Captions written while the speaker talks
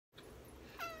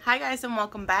Hi guys and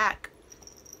welcome back.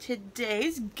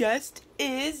 Today's guest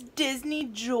is Disney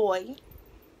Joy.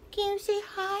 Can you say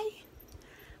hi?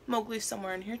 Mowgli's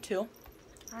somewhere in here too.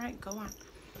 Alright, go on.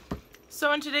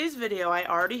 So in today's video I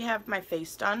already have my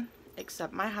face done,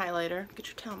 except my highlighter. Get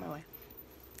your tail in my way.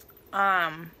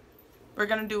 We're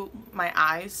gonna do my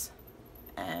eyes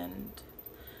and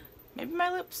maybe my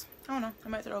lips. I don't know. I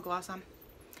might throw a gloss on.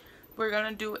 We're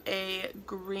gonna do a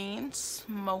green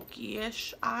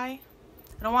smoky-ish eye.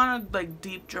 I don't want a like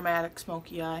deep dramatic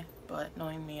smoky eye, but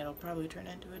knowing me it'll probably turn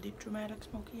into a deep dramatic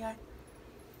smoky eye.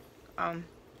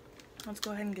 Let's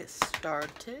go ahead and get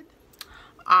started.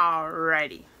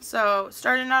 Alrighty, so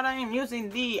starting out I am using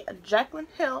the Jaclyn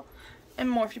Hill and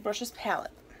Morphe brushes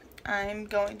palette. I'm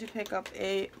going to pick up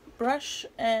a brush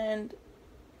and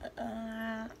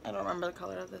I don't remember the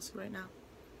color of this right now.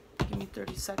 Give me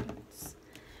 30 seconds.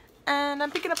 And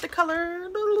I'm picking up the color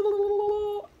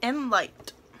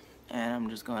Enlight. And I'm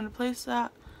just going to place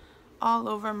that all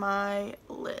over my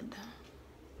lid.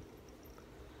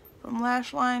 From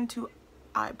lash line to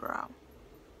eyebrow.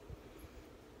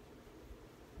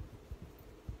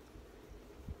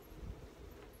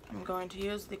 I'm going to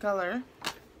use the color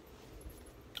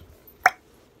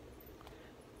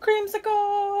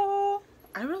Creamsicle.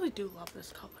 I really do love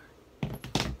this color.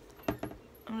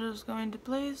 I'm just going to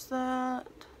place that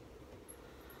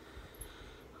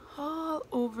all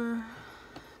over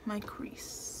my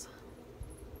crease.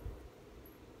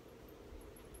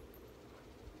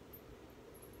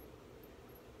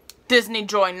 Disney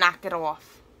Joy, knock it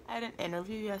off. I had an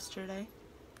interview yesterday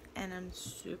and I'm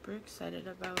super excited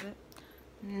about it.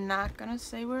 Not gonna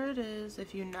say where it is.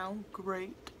 If you know,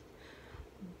 great.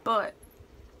 But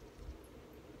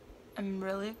I'm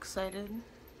really excited,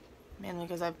 mainly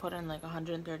because I've put in like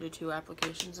 132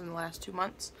 applications in the last 2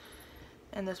 months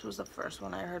and this was the first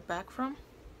one I heard back from.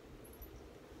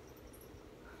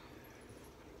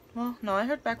 Well, no, I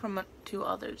heard back from 2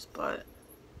 others, but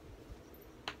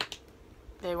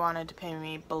they wanted to pay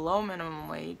me below minimum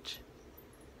wage,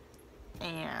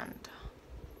 and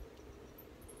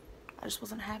I just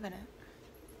wasn't having it.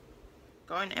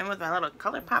 Going in with my little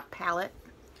ColourPop palette,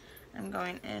 I'm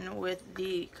going in with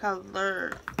the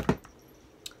color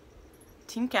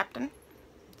Team Captain.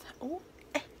 Oh.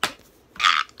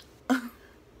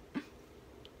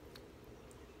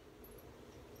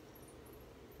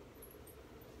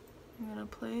 I'm going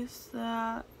to place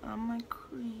that on my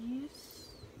crease.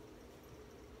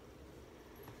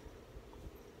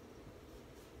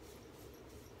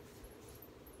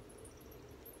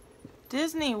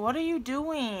 Disney, what are you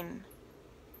doing?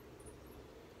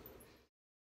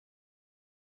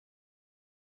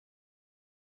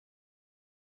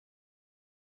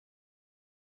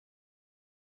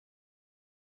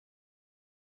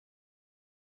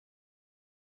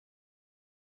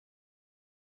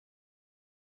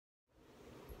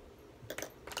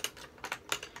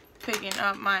 Picking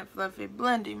up my fluffy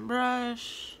blending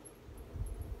brush.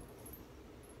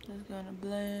 Just gonna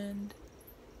blend.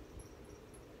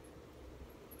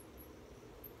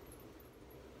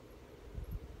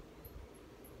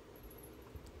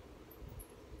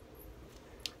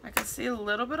 I can see a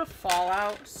little bit of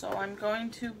fallout, so I'm going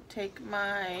to take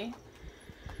my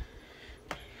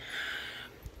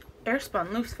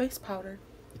Airspun loose face powder.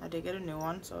 I did get a new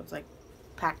one, so it's like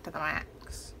packed to the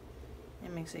max.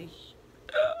 It makes a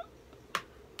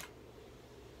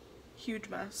huge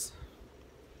mess.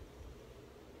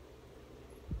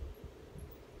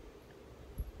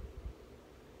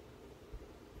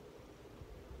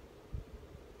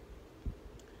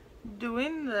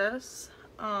 Doing this,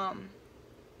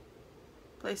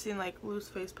 placing like loose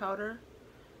face powder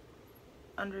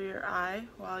under your eye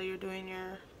while you're doing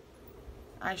your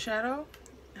eyeshadow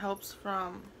helps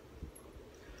from,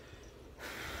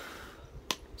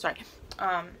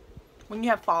 when you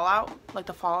have fallout, like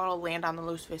the fallout will land on the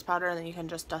loose face powder and then you can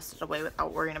just dust it away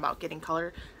without worrying about getting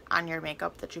color on your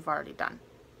makeup that you've already done.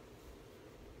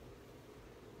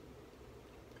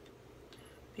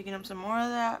 Picking up some more of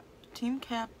that Team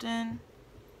Captain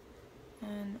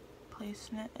and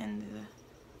placing it in the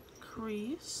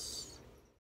crease.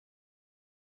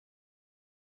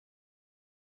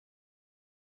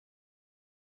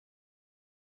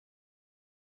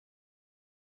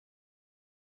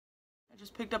 I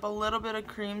just picked up a little bit of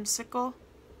Creamsicle.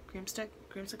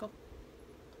 Creamsicle.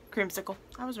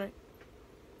 I was right.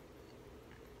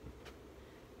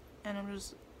 And I'm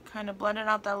just kind of blending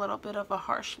out that little bit of a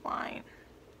harsh line.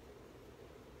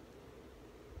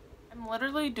 I'm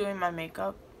literally doing my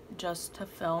makeup just to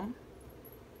film.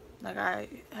 Like, I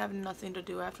have nothing to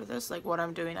do after this. Like, what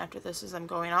I'm doing after this is I'm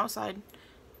going outside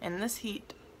in this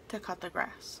heat to cut the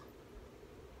grass.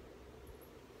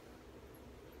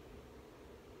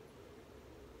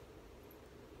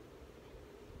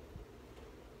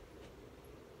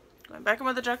 back in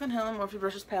with the Jaclyn Hill and Morphe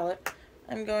Brushes palette.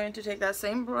 I'm going to take that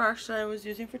same brush that I was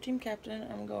using for Team Captain.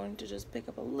 I'm going to just pick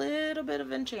up a little bit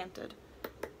of Enchanted.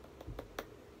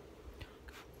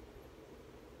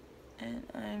 And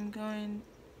I'm going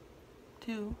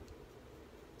to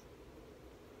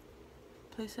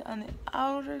place it on the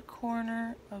outer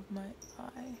corner of my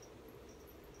eye.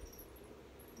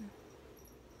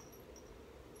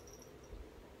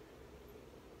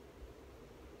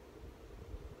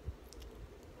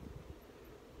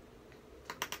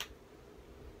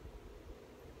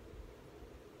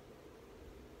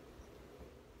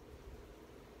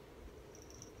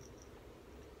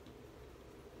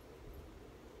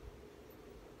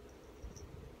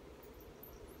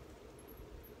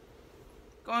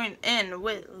 Going in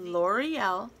with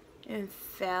L'Oreal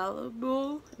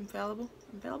Infallible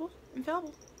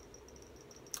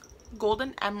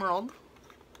Golden Emerald.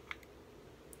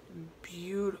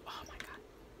 Beautiful. Oh my god.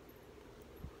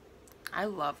 I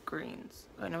love greens.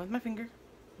 Going in with my finger,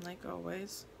 like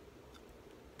always.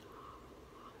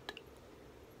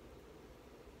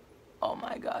 Oh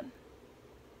my god.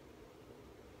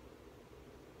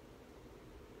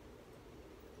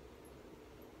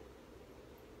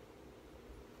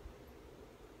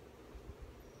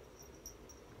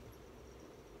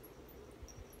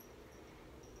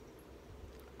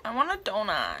 I want a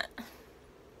donut.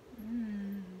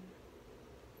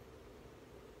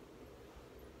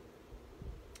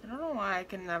 I don't know why I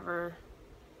can never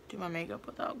do my makeup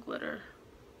without glitter.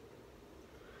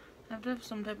 I have to have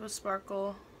some type of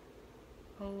sparkle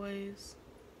always.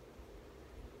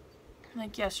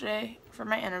 Like yesterday for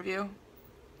my interview,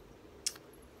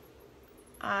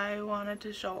 I wanted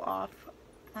to show off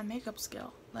my makeup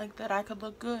skill, like that I could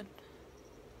look good.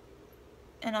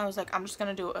 And I was like, I'm just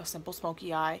gonna do a simple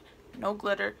smoky eye, no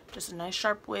glitter, just a nice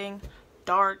sharp wing,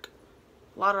 dark,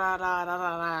 la da da da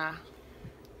da da.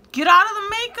 Get out of the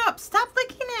makeup! Stop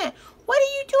licking it! What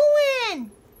are you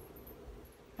doing?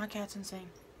 My cat's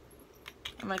insane.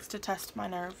 It likes to test my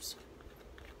nerves.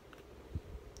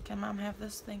 Can Mom have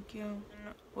this? Thank you.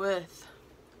 With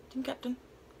Team Captain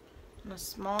and a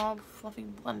small fluffy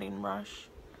blending brush,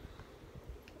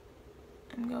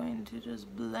 I'm going to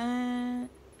just blend.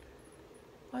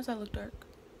 Why does that look dark?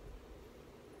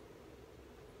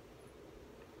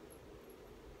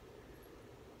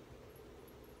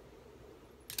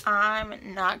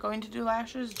 I'm not going to do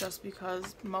lashes just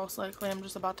because most likely I'm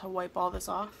just about to wipe all this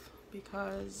off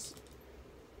because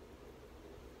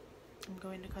I'm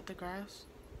going to cut the grass.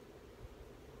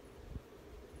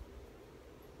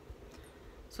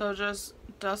 So just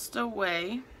dust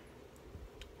away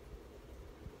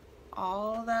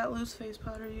all that loose face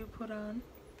powder you put on.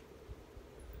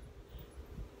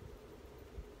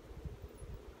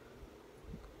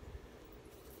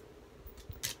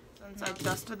 Since I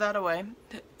dusted that away,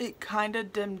 it kind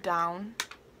of dimmed down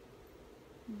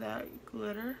that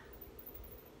glitter.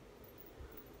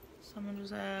 So I'm gonna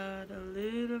just add a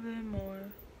little bit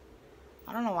more.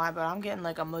 I don't know why, but I'm getting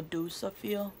like a Medusa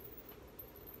feel.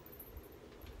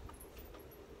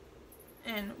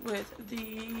 And with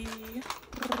the...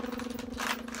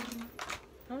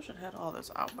 I should have had all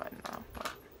this out by now,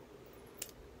 but...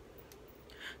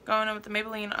 Going in with the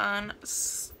Maybelline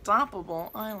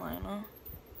Unstoppable eyeliner.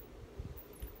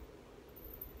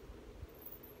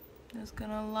 Just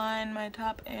gonna line my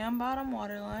top and bottom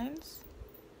waterlines.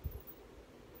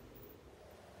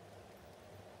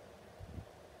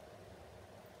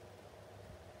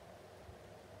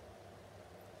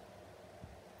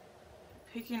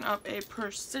 Picking up a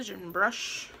precision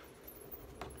brush,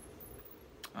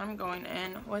 I'm going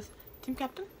in with Team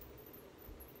Captain.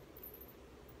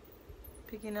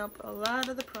 Picking up a lot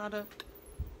of the product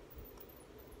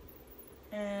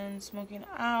and smoking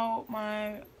out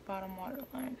my bottom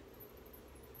waterline.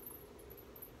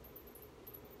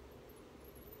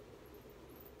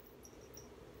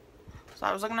 So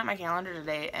I was looking at my calendar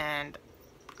today and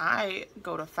I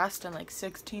go to Fest in like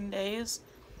 16 days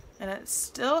and it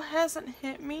still hasn't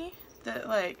hit me that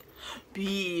like,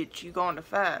 bitch, you going to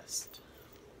Fest.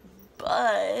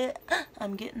 But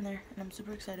I'm getting there and I'm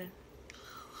super excited.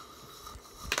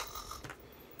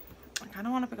 I kind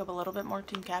of want to pick up a little bit more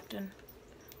Team Captain.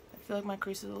 I feel like my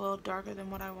crease is a little darker than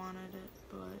what I wanted it,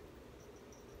 but...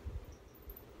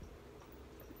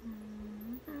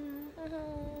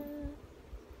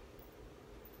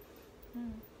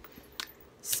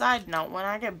 Side note, when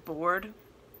I get bored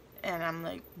and I'm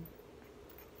like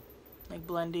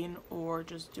blending or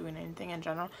just doing anything in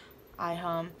general, I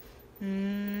hum. I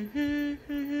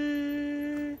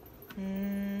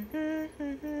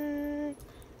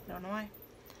don't know why.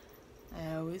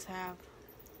 I always have.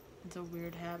 It's a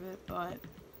weird habit, but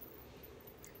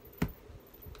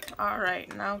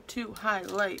Alright, now to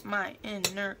highlight my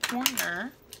inner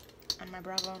corner and my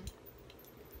brow bone.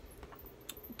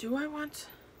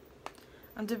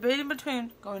 I'm debating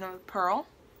between going in with Pearl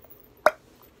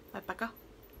by Becca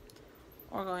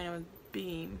or going in with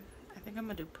Beam. I think I'm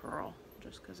going to do Pearl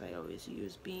just because I always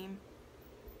use Beam.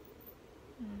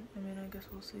 I mean, I guess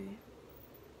we'll see.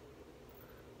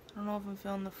 I don't know if I'm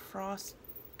feeling the frost.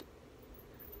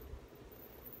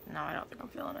 No, I don't think I'm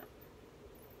feeling it.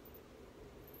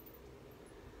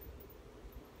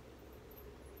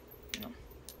 No.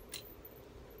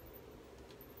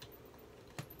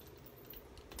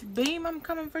 Beam, I'm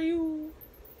coming for you.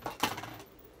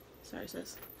 Sorry,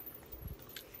 sis.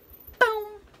 Boom.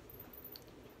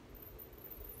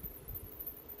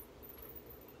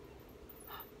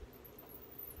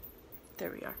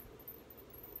 There we are.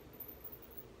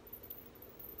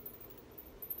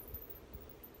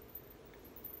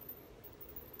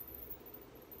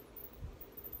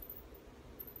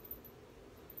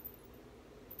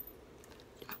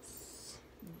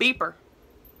 Beeper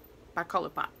by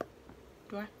ColourPop.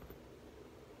 Do I?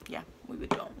 Yeah, we would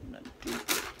go.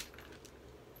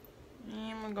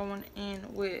 And we're going in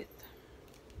with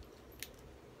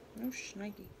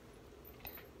Schnikey.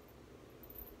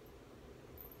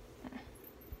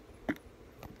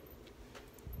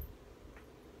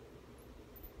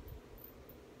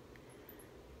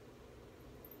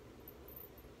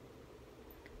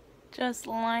 Just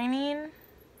lining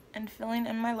and filling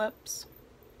in my lips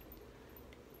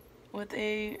with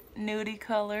a nudie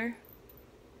color.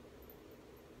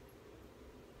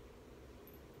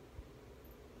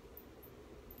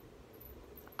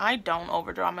 I don't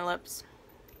overdraw my lips.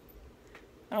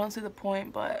 I don't see the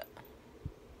point, but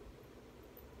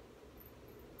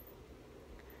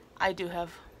I do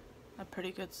have a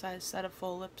pretty good sized set of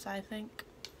full lips, I think.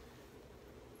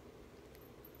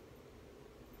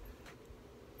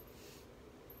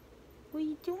 What are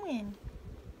you doing?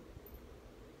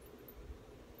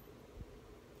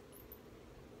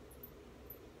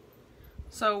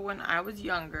 So when I was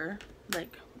younger,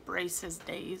 like braces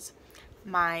days,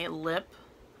 my lip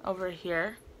over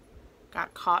here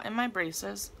got caught in my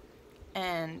braces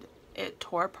and it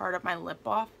tore part of my lip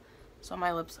off, so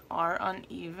my lips are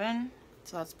uneven.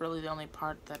 So that's really the only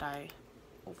part that I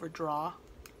overdraw.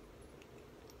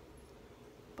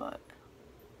 But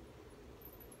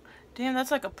damn,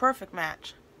 that's like a perfect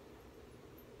match.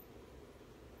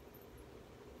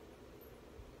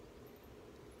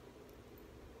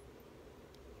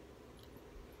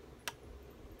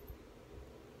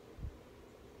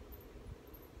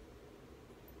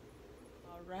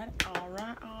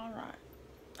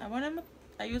 Alright.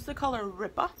 I used the color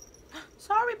Ripa.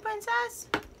 Sorry, princess.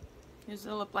 Used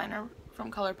the lip liner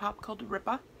from ColourPop called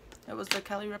Ripa. It was the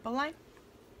Kelly Ripa line.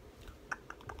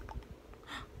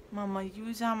 Mama,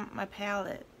 use my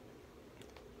palette.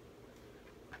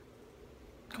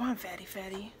 Come on,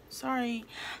 fatty. Sorry.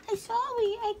 I'm sorry.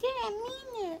 I didn't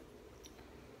mean it.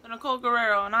 The Nicole,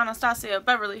 Guerriero, and Anastasia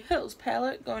Beverly Hills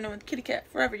palette. Going in with Kitty Cat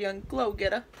Forever Young Glo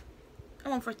Getter. I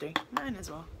went for 3. Mine as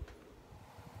well.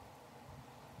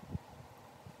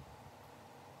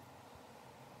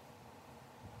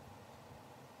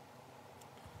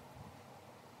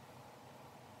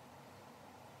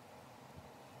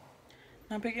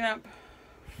 I'm picking up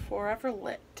Forever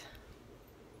Lit.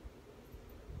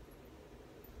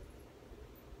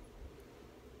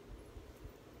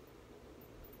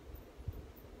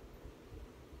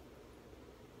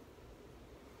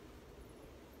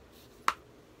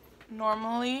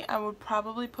 Normally, I would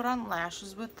probably put on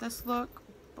lashes with this look,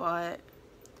 but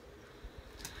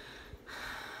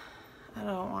I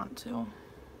don't want to.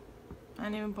 I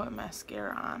didn't even put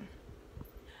mascara on.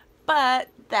 But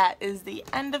that is the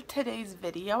end of today's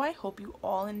video. I hope you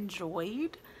all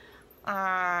enjoyed.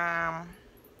 I'm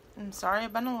sorry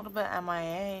I've been a little bit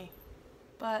MIA,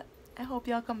 but I hope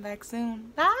y'all come back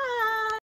soon. Bye!